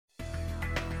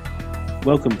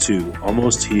Welcome to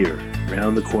Almost Here,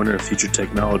 Round the Corner Future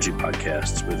Technology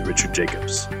podcast with Richard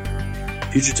Jacobs.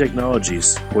 Future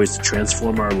technologies poised to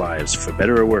transform our lives for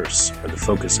better or worse are the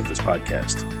focus of this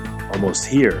podcast. Almost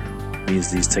here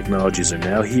means these technologies are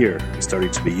now here and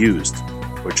starting to be used,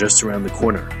 or just around the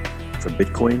corner, from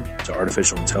Bitcoin to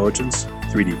artificial intelligence,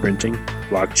 3D printing,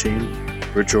 blockchain,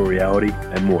 virtual reality,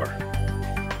 and more.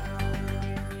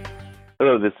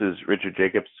 Hello, this is Richard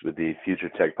Jacobs with the Future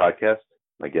Tech Podcast.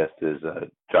 My guest is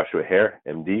Joshua Hare,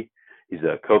 MD. He's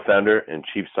a co-founder and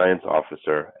chief science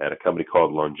officer at a company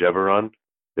called Longeveron.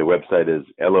 Their website is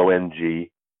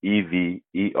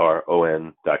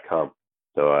longeveron.com.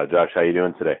 So, Josh, how are you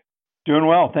doing today? Doing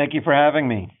well. Thank you for having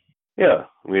me. Yeah,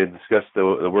 we had discussed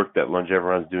the work that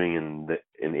Longeveron is doing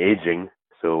in aging.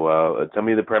 So tell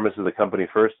me the premise of the company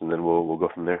first, and then we'll go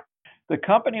from there. The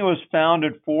company was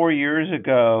founded 4 years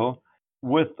ago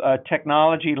with a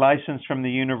technology license from the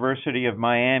University of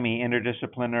Miami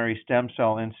Interdisciplinary Stem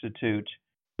Cell Institute.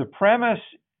 The premise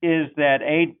is that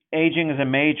aging is a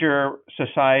major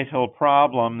societal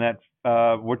problem that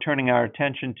we're turning our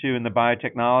attention to in the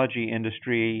biotechnology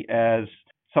industry as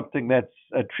something that's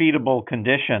a treatable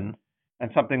condition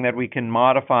and something that we can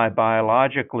modify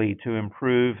biologically to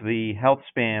improve the health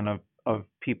span of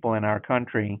people in our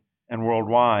country and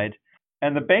worldwide.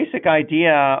 And the basic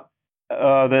idea,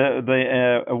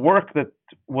 the work that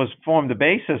was formed the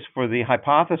basis for the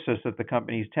hypothesis that the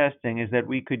company is testing is that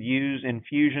we could use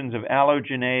infusions of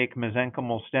allogeneic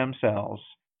mesenchymal stem cells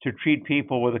to treat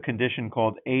people with a condition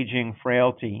called aging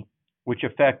frailty, which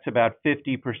affects about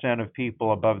 50% of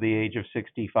people above the age of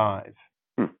 65.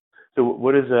 So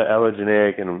what is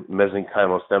allogeneic and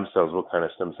mesenchymal stem cells? What kind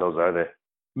of stem cells are they?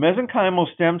 Mesenchymal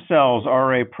stem cells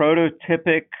are a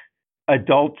prototypic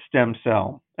adult stem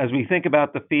cell. As we think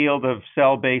about the field of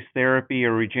cell-based therapy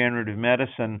or regenerative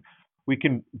medicine, we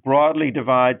can broadly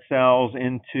divide cells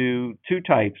into two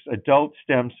types, adult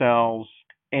stem cells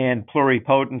and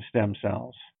pluripotent stem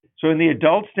cells. So in the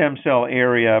adult stem cell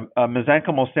area,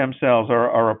 mesenchymal stem cells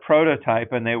are a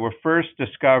prototype, and they were first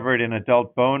discovered in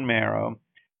adult bone marrow.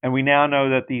 And we now know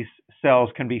that these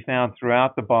cells can be found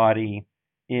throughout the body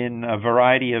in a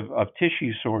variety of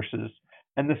tissue sources.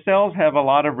 And the cells have a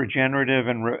lot of regenerative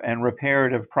and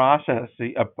reparative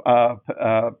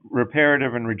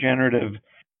reparative and regenerative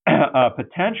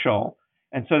potential.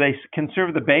 And so they can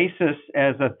serve the basis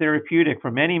as a therapeutic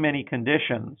for many, many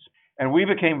conditions. And we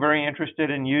became very interested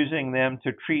in using them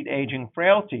to treat aging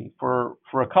frailty for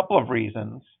a couple of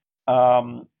reasons,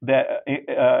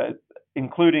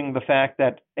 including the fact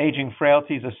that aging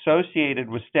frailty is associated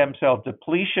with stem cell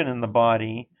depletion in the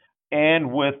body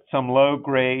and with some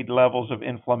low-grade levels of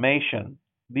inflammation.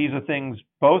 These are things,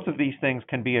 both of these things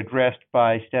can be addressed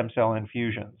by stem cell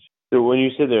infusions. So when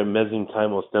you say they're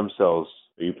mesenchymal stem cells,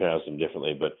 or you pronounce them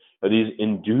differently, but are these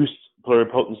induced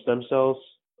pluripotent stem cells,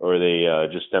 or are they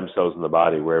just stem cells in the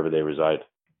body wherever they reside?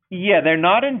 Yeah, they're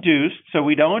not induced, so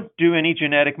we don't do any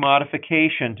genetic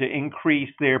modification to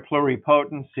increase their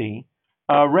pluripotency.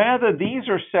 Rather, these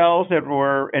are cells that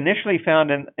were initially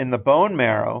found in the bone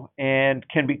marrow and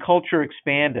can be culture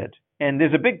expanded. And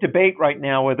there's a big debate right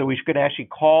now whether we should actually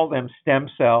call them stem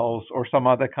cells or some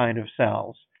other kind of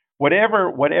cells.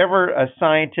 Whatever a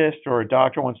scientist or a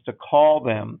doctor wants to call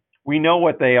them, we know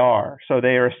what they are. So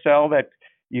they are a cell that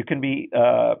you can be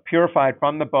purified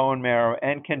from the bone marrow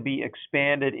and can be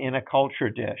expanded in a culture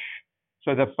dish.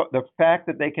 So the fact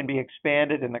that they can be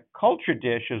expanded in a culture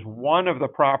dish is one of the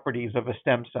properties of a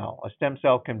stem cell. A stem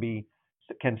cell can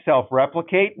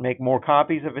self-replicate, make more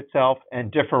copies of itself,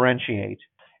 and differentiate.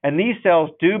 And these cells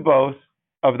do both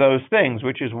of those things,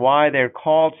 which is why they're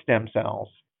called stem cells.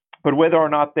 But whether or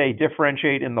not they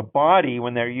differentiate in the body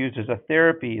when they're used as a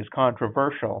therapy is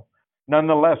controversial.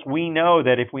 Nonetheless, we know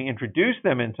that if we introduce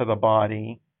them into the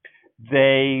body,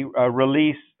 they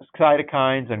release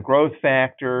cytokines and growth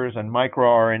factors and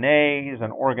microRNAs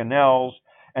and organelles,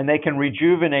 and they can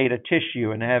rejuvenate a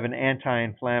tissue and have an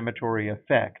anti-inflammatory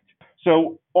effect.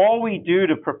 So all we do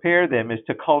to prepare them is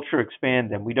to culture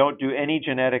expand them. We don't do any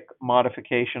genetic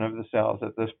modification of the cells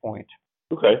at this point.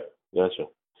 Okay, gotcha.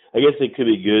 I guess it could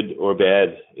be good or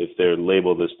bad if they're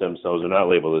labeled as stem cells or not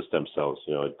labeled as stem cells.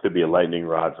 You know, it could be a lightning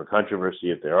rod for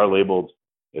controversy if they are labeled.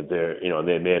 If they're,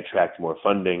 they may attract more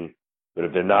funding. But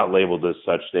if they're not labeled as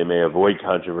such, they may avoid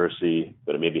controversy,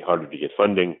 but it may be harder to get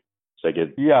funding. So I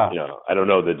don't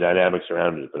know the dynamics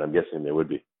around it, but I'm guessing there would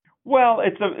be. Well,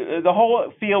 the whole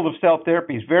field of cell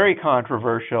therapy is very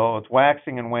controversial. It's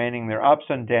waxing and waning. There are ups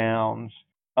and downs.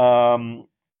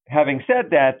 Having said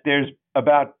that, there's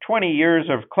about 20 years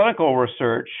of clinical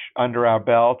research under our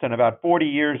belt and about 40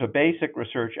 years of basic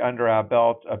research under our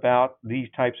belt about these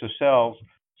types of cells.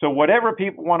 So whatever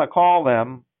people want to call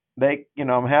them,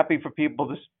 I'm happy for people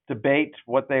to debate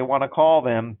what they want to call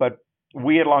them, but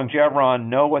we at Longeveron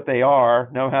know what they are,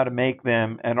 know how to make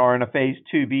them, and are in a phase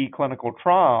 2B clinical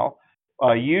trial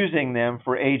using them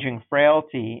for aging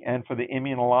frailty and for the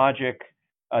immunologic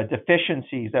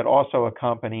deficiencies that also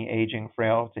accompany aging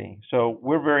frailty. So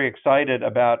we're very excited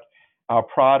about our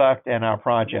product and our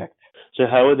project. So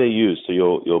how are they used? So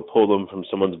you'll pull them from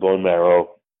someone's bone marrow.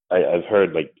 I've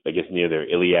heard, like, I guess near their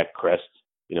iliac crest,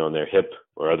 in their hip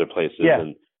or other places,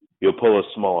 and you'll pull a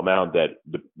small amount that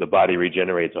the body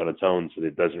regenerates on its own, so that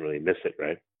it doesn't really miss it,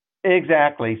 right?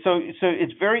 Exactly. So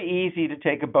it's very easy to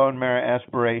take a bone marrow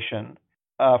aspiration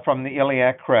from the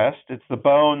iliac crest. It's the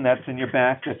bone that's in your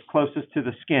back that's closest to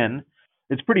the skin.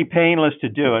 It's pretty painless to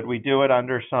do it. We do it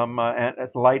under some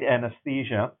light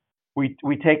anesthesia. We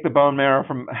take the bone marrow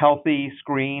from healthy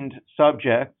screened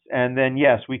subjects, and then,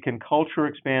 yes, we can culture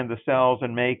expand the cells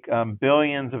and make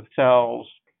billions of cells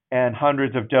and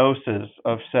hundreds of doses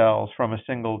of cells from a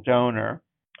single donor.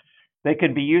 They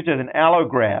can be used as an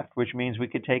allograft, which means we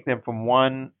could take them from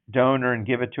one donor and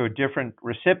give it to a different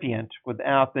recipient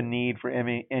without the need for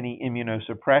any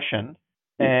immunosuppression.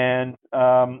 And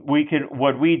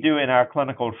what we do in our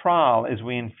clinical trial is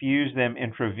we infuse them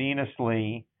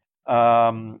intravenously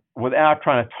without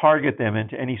trying to target them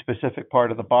into any specific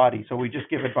part of the body. So we just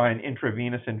give it by an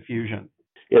intravenous infusion.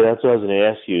 Yeah, that's what I was going to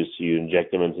ask you. So you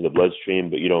inject them into the bloodstream,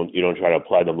 but you don't try to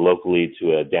apply them locally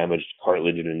to a damaged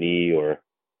cartilage in a knee or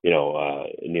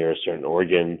near a certain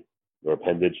organ or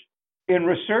appendage. In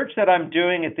research that I'm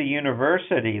doing at the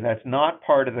university that's not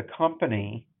part of the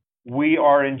company, we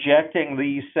are injecting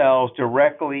these cells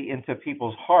directly into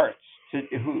people's hearts.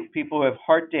 People who have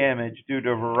heart damage due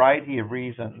to a variety of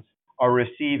reasons are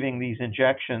receiving these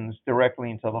injections directly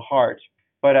into the heart.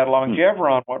 But at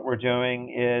Longeveron, what we're doing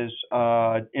is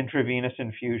intravenous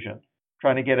infusion,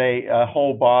 trying to get a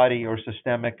whole body or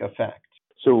systemic effect.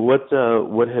 So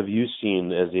what have you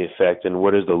seen as the effect, and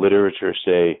what does the literature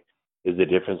say is the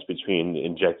difference between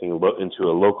injecting into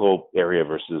a local area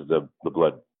versus the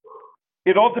blood?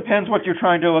 It all depends what you're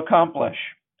trying to accomplish.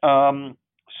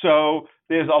 So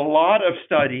there's a lot of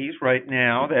studies right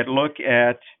now that look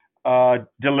at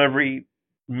delivery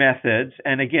methods.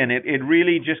 And again, it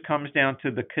really just comes down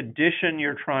to the condition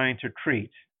you're trying to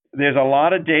treat. There's a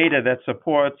lot of data that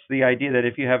supports the idea that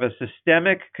if you have a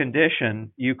systemic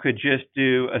condition, you could just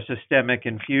do a systemic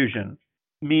infusion,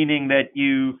 meaning that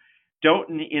you don't,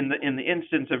 in the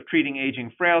instance of treating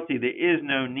aging frailty, there is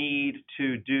no need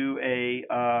to do a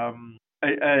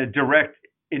direct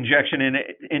injection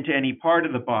into any part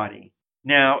of the body.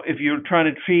 Now, if you're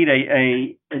trying to treat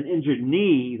an injured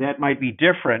knee, that might be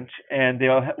different, and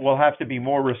will have to be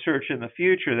more research in the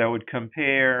future that would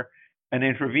compare an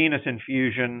intravenous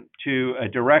infusion to a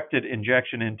directed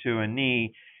injection into a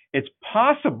knee. It's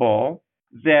possible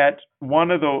that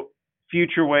one of the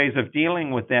future ways of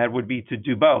dealing with that would be to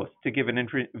do both, to give an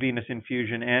intravenous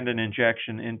infusion and an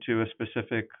injection into a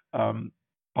specific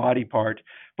body part.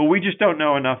 But we just don't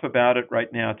know enough about it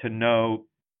right now to know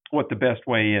what the best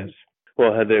way is.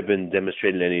 Well, have there been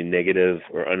demonstrated any negative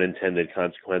or unintended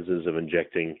consequences of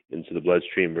injecting into the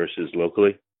bloodstream versus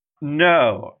locally?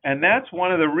 No, and that's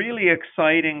one of the really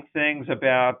exciting things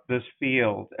about this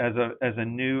field as a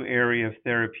new area of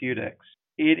therapeutics.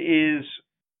 It is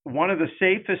one of the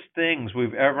safest things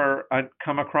we've ever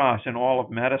come across in all of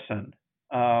medicine.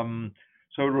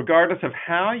 So regardless of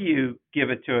how you give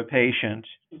it to a patient,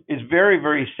 it's very,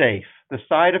 very safe. The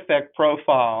side effect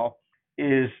profile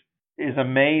is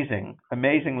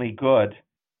amazingly good.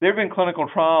 There have been clinical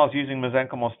trials using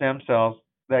mesenchymal stem cells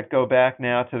that go back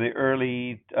now to the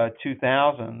early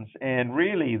 2000s, and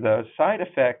really the side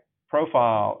effect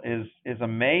profile is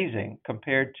amazing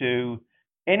compared to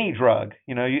any drug.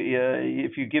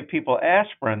 If you give people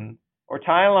aspirin or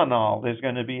Tylenol, there's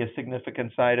going to be a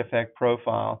significant side effect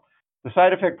profile. The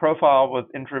side effect profile with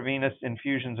intravenous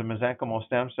infusions of mesenchymal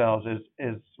stem cells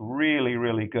is really,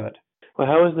 really good. Well,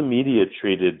 how has the media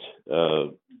treated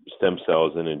stem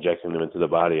cells and injecting them into the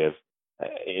body?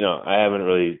 I haven't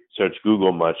really searched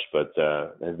Google much, but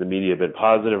has the media been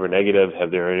positive or negative?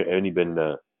 Have there any been,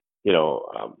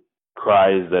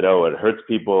 cries that, it hurts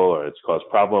people or it's caused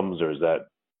problems, or is that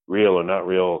real or not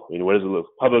real? What does it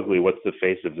look publicly? What's the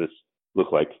face of this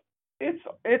look like?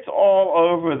 It's all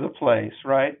over the place,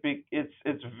 right?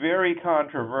 It's very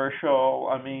controversial.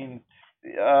 I mean,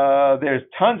 there's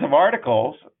tons of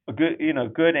articles,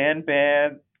 good and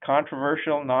bad,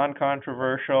 controversial,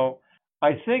 non-controversial.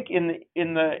 I think in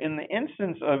the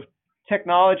instance of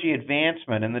technology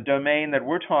advancement in the domain that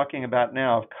we're talking about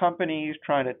now, of companies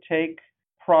trying to take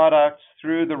products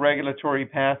through the regulatory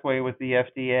pathway with the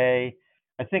FDA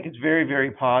I think it's very, very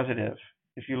positive.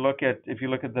 If you look at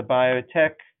the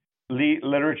biotech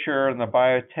literature and the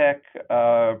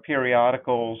biotech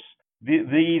periodicals,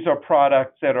 these are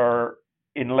products that are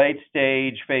in late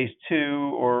stage phase 2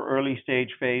 or early stage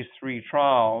phase 3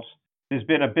 trials. There's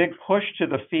been a big push to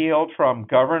the field from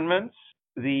governments.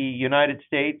 The United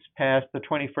States passed the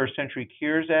 21st Century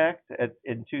Cures Act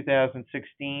in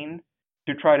 2016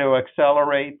 to try to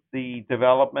accelerate the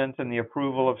development and the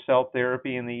approval of cell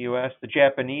therapy in the U.S. The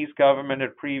Japanese government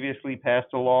had previously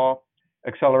passed a law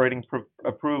accelerating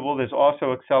approval. There's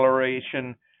also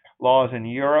acceleration laws in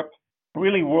Europe.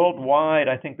 Really worldwide,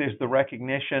 I think there's the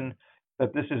recognition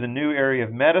that this is a new area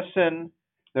of medicine.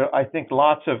 I think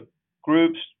lots of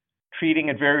groups treating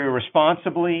it very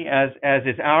responsibly, as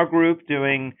is our group,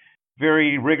 doing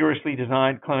very rigorously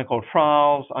designed clinical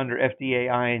trials under FDA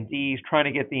INDs, trying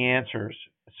to get the answers.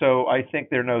 So I think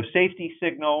there are no safety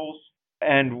signals.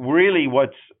 And really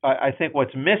I think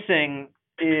what's missing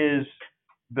is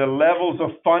the levels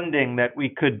of funding that we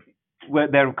could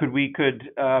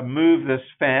move this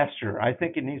faster. I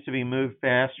think it needs to be moved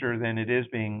faster than it is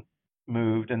being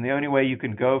moved. And the only way you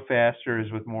can go faster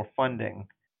is with more funding.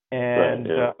 And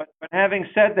right, yeah. But having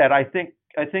said that, I think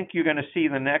you're going to see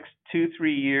the next 2-3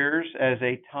 years as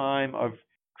a time of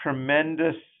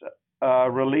tremendous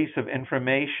release of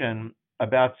information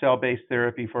about cell-based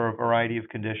therapy for a variety of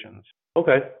conditions.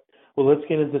 Okay. Well, let's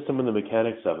get into some of the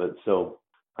mechanics of it. So,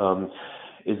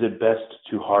 is it best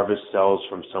to harvest cells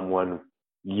from someone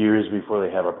years before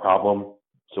they have a problem?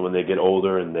 So when they get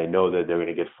older and they know that they're going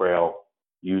to get frail,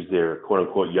 use their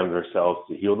quote-unquote younger cells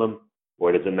to heal them?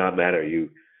 Or does it not matter?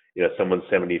 Someone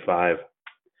 75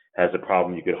 has a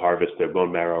problem, you could harvest their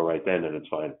bone marrow right then and it's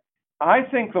fine. I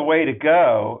think the way to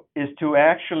go is to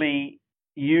actually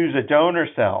use a donor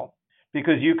cell,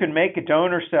 because you can make a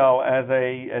donor cell as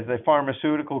a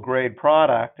pharmaceutical grade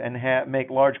product and make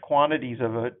large quantities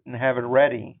of it and have it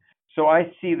ready. So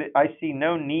I see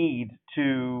no need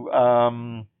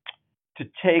to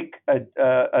take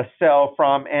a cell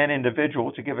from an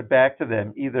individual to give it back to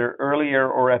them either earlier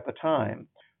or at the time.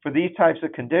 For these types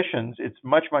of conditions, it's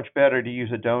much, much better to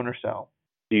use a donor cell.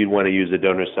 So you'd want to use a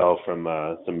donor cell from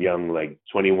some young, like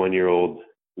 21-year-old,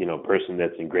 person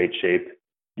that's in great shape.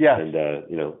 Yes. And,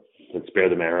 can spare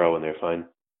the marrow and they're fine.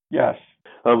 Yes.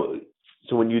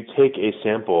 So when you take a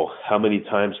sample, how many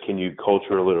times can you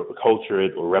culture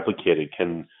it or replicate it?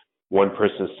 Can one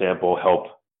person's sample help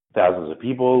thousands of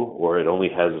people, or it only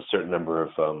has a certain number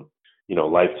of,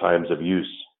 lifetimes of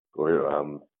use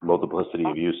or multiplicity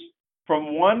of use?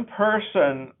 From one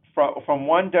person, from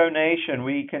one donation,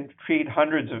 we can treat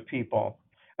hundreds of people.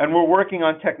 And we're working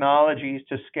on technologies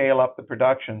to scale up the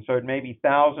production. So it may be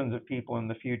thousands of people in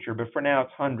the future, but for now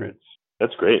it's hundreds.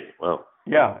 That's great. Wow.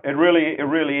 Yeah, it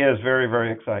really is very,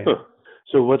 very exciting. Huh.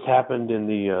 So what's happened in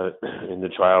the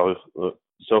trial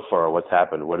so far? What's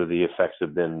happened? What are the effects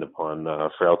have been upon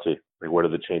frailty? Like, what are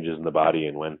the changes in the body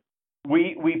and when?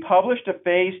 We published a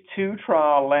phase 2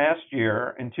 trial last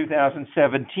year in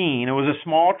 2017. It was a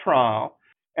small trial,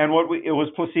 and it was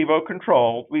placebo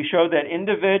controlled. We showed that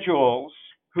individuals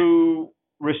who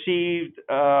received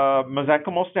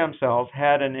mesenchymal stem cells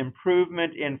had an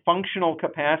improvement in functional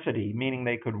capacity, meaning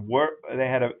they could work. They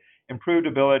had an improved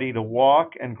ability to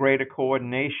walk and greater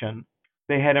coordination.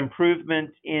 They had improvement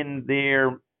in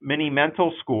their mini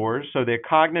mental scores, so their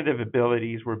cognitive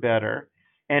abilities were better.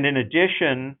 And in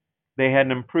addition, they had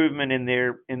an improvement in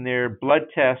their blood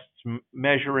tests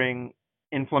measuring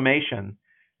inflammation.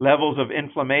 Levels of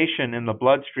inflammation in the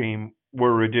bloodstream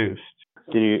were reduced.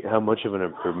 How much of an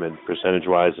improvement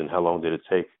percentage-wise, and how long did it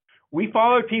take? We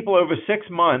followed people over 6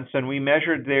 months, and we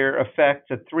measured their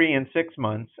effects at 3 and 6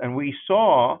 months, and we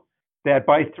saw that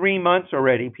by 3 months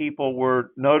already, people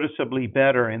were noticeably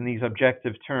better in these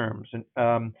objective terms.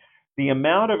 And the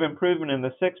amount of improvement in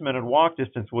the 6-minute walk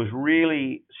distance was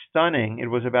really stunning. It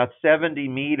was about 70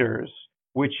 meters,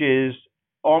 which is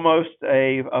almost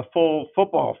a full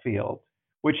football field,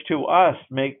 which to us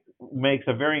makes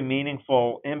a very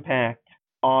meaningful impact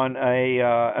on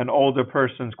an older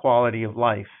person's quality of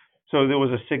life. So there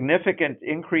was a significant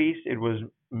increase. It was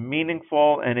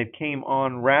meaningful, and it came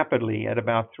on rapidly at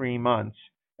about 3 months.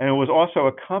 And it was also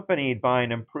accompanied by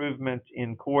an improvement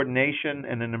in coordination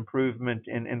and an improvement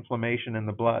in inflammation in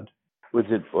the blood. Was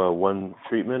it one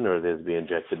treatment, or did it be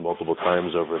injected multiple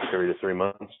times over a period of 3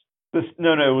 months?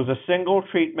 No, it was a single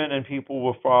treatment, and people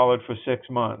were followed for 6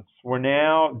 months. We're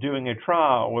now doing a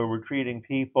trial where we're treating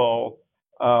people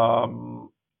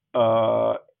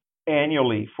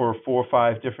annually for 4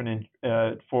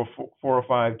 or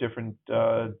 5 different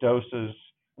doses,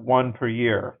 one per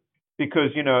year,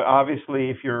 because, obviously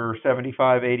if you're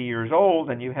 75, 80 years old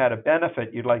and you had a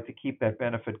benefit, you'd like to keep that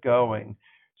benefit going.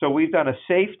 So we've done a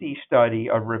safety study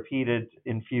of repeated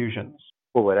infusions.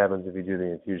 Well, what happens if you do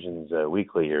the infusions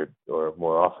weekly or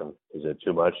more often? Is it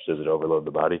too much? Does it overload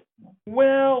the body?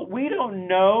 Well, we don't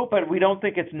know, but we don't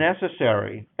think it's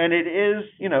necessary. And it is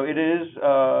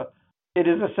a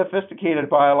sophisticated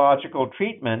biological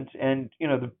treatment. And,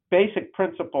 the basic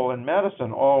principle in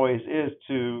medicine always is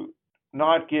to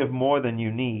not give more than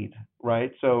you need,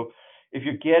 right? So if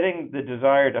you're getting the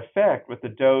desired effect with the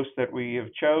dose that we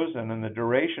have chosen and the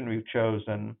duration we've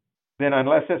chosen, then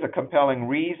unless there's a compelling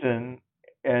reason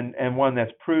and one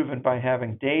that's proven by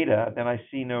having data, then I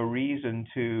see no reason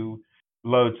to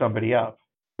load somebody up.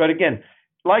 But again,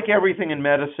 like everything in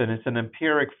medicine, it's an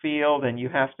empiric field, and you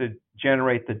have to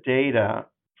generate the data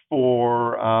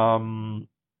for,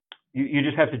 you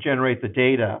just have to generate the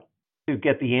data to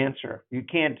get the answer. You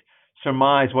can't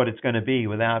surmise what it's going to be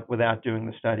without doing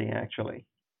the study, actually.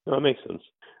 No, that makes sense.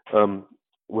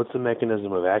 What's the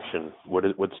mechanism of action?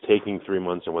 What's taking 3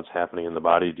 months and what's happening in the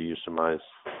body, do you surmise?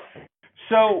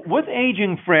 So with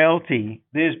aging frailty,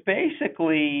 there's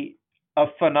basically a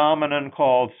phenomenon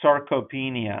called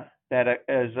sarcopenia that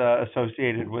is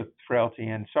associated with frailty.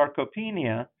 And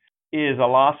sarcopenia is a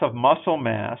loss of muscle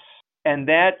mass. And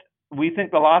that we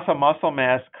think the loss of muscle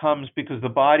mass comes because the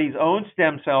body's own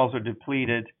stem cells are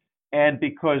depleted and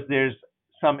because there's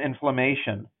some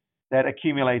inflammation that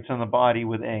accumulates in the body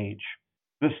with age.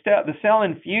 The cell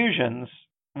infusions,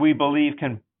 we believe,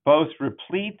 can both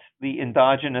replete the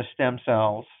endogenous stem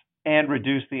cells and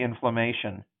reduce the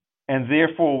inflammation. And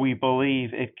therefore, we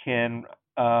believe it can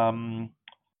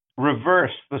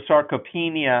reverse the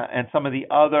sarcopenia and some of the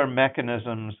other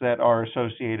mechanisms that are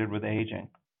associated with aging.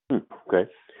 Okay.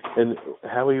 And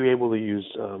how are you able to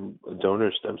use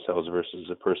donor stem cells versus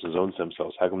a person's own stem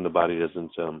cells? How come the body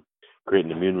doesn't create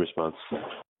an immune response?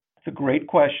 It's a great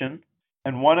question.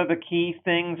 And one of the key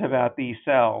things about these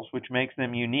cells, which makes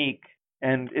them unique,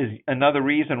 and is another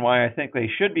reason why I think they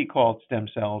should be called stem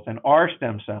cells and are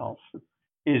stem cells,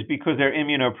 is because they're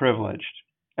immunoprivileged.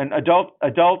 And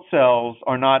adult cells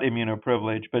are not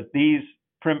immunoprivileged, but these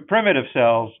primitive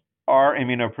cells are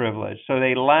immunoprivileged. So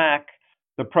they lack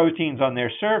the proteins on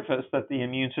their surface that the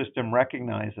immune system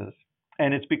recognizes.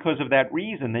 And it's because of that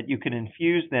reason that you can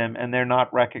infuse them and they're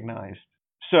not recognized.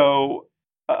 So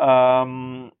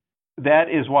that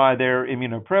is why they're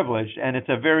immunoprivileged. And it's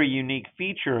a very unique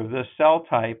feature of this cell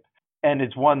type. And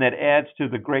it's one that adds to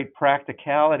the great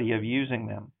practicality of using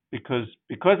them. Because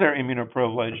they're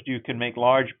immunoprivileged, you can make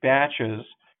large batches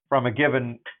from a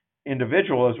given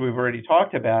individual, as we've already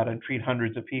talked about, and treat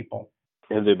hundreds of people.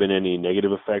 Have there been any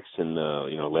negative effects in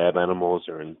lab animals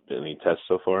or in any tests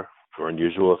so far, or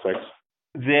unusual effects?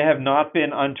 There have not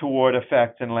been untoward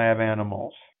effects in lab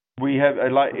animals. We've had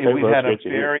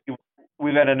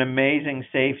an amazing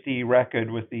safety record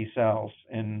with these cells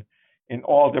in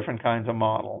all different kinds of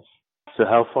models. So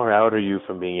how far out are you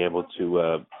from being able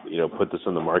to put this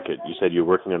on the market? You said you're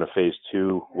working on a phase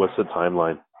 2. What's the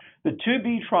timeline? The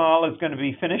 2B trial is going to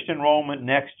be finished enrollment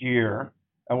next year,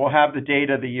 and we'll have the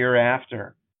data the year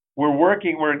after. We're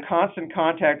in constant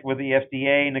contact with the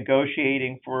FDA,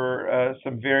 negotiating for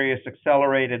some various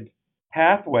accelerated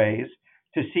pathways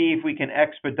to see if we can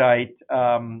expedite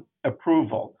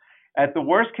approval. At the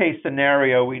worst case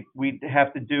scenario, we'd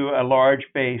have to do a large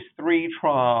phase 3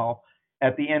 trial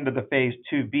at the end of the phase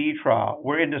 2B trial.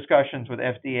 We're in discussions with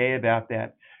FDA about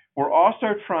that. We're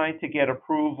also trying to get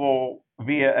approval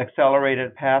via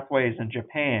accelerated pathways in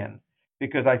Japan,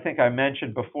 because I think I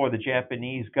mentioned before the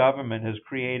Japanese government has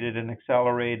created an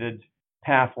accelerated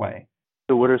pathway.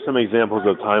 So what are some examples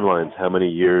of timelines? How many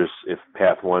years if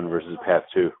path 1 versus path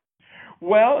 2?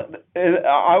 Well,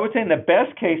 I would say in the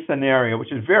best case scenario,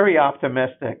 which is very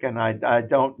optimistic, and I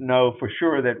don't know for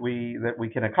sure that we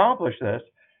can accomplish this,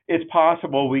 it's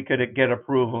possible we could get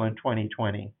approval in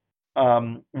 2020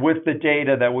 with the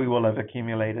data that we will have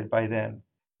accumulated by then.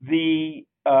 The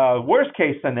worst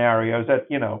case scenario is that,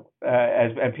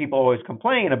 and people always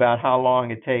complain about how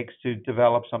long it takes to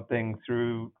develop something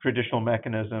through traditional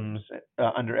mechanisms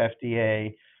under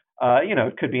FDA.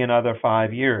 It could be another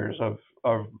 5 years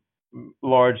of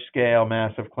large-scale,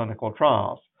 massive clinical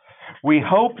trials. We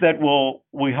hope that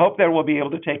we'll be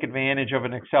able to take advantage of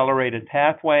an accelerated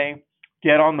pathway,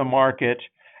 get on the market,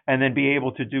 and then be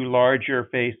able to do larger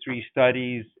phase 3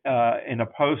 studies in a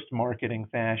post-marketing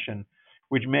fashion,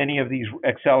 which many of these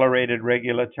accelerated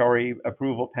regulatory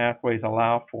approval pathways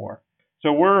allow for.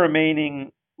 So we're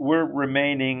remaining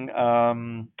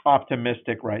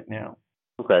optimistic right now.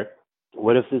 Okay.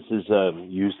 What if this is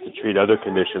used to treat other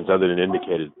conditions other than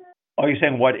indicated? Are you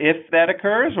saying what if that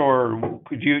occurs, or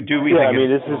do we? Yeah, I mean,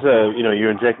 this is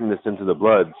you're injecting this into the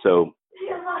blood, so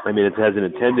I mean, it has an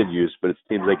intended use, but it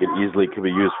seems like it easily could be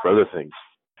used for other things.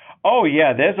 Oh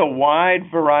yeah, there's a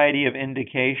wide variety of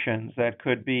indications that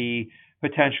could be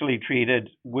potentially treated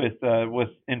with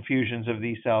infusions of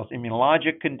these cells.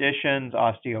 Immunologic conditions,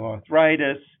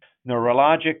 osteoarthritis,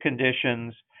 neurologic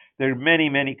conditions. There are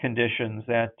many conditions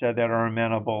that are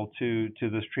amenable to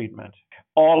this treatment.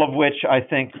 All of which I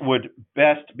think would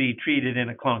best be treated in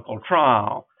a clinical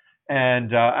trial.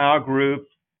 And our group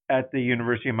at the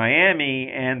University of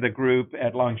Miami and the group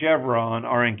at Longeveron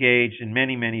are engaged in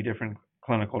many different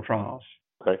clinical trials.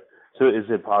 Okay. So is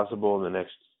it possible in the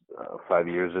next 5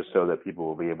 years or so that people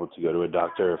will be able to go to a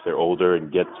doctor if they're older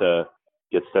and get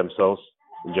stem cells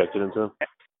injected into them?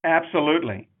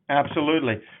 Absolutely.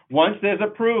 Once there's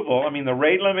approval, I mean, the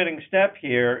rate-limiting step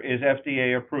here is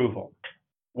FDA approval.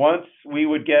 Once we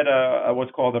would get a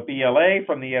what's called a BLA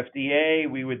from the FDA,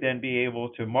 we would then be able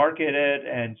to market it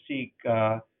and seek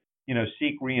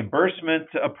reimbursement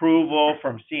approval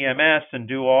from CMS and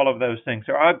do all of those things.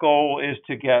 So our goal is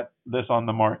to get this on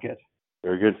the market.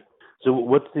 Very good. So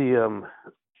what's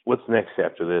next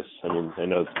after this? I mean, I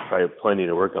know it's probably plenty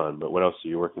to work on, but what else are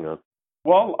you working on?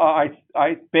 Well,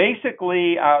 I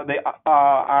basically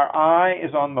our eye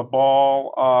is on the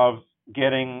ball of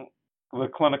getting the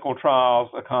clinical trials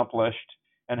accomplished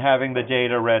and having the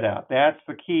data read out. That's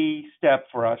the key step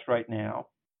for us right now.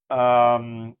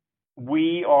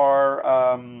 We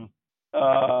are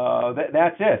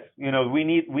that's it.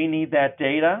 We need that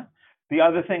data. The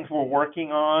other things we're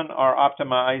working on are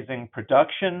optimizing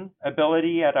production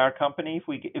ability at our company.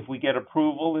 If we get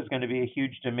approval, there's going to be a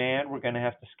huge demand. We're going to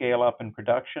have to scale up in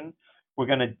production. We're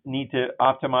going to need to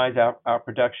optimize our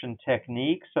production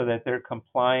techniques so that they're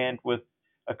compliant with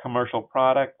a commercial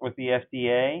product with the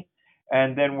FDA.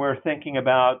 And then we're thinking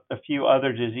about a few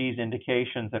other disease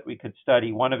indications that we could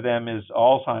study. One of them is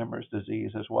Alzheimer's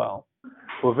disease as well.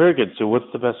 Well, very good. So what's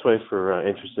the best way for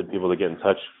interested people to get in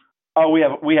touch? Oh, we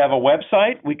have a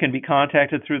website. We can be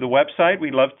contacted through the website.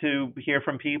 We'd love to hear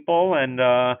from people, and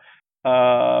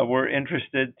we're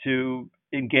interested to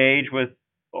engage with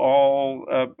all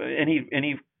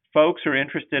any folks who are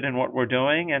interested in what we're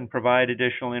doing and provide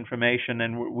additional information.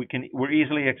 And we're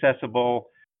easily accessible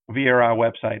via our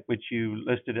website, which you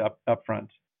listed up front.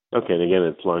 Okay, and again,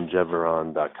 it's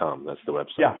longeveron.com. That's the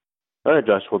website. Yeah. All right,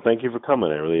 Josh. Well, thank you for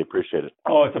coming. I really appreciate it.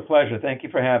 Oh, it's a pleasure. Thank you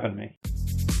for having me.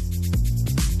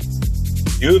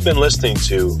 You have been listening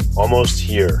to Almost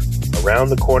Here, Around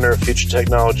the Corner Future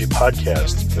Technology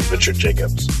podcast with Richard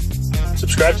Jacobs.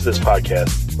 Subscribe to this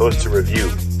podcast, post a review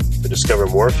to discover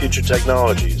more future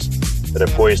technologies that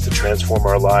are poised to transform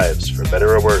our lives for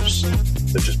better or worse,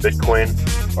 such as Bitcoin,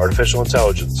 artificial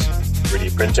intelligence,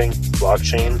 3D printing,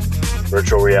 blockchain,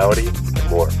 virtual reality, and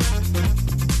more.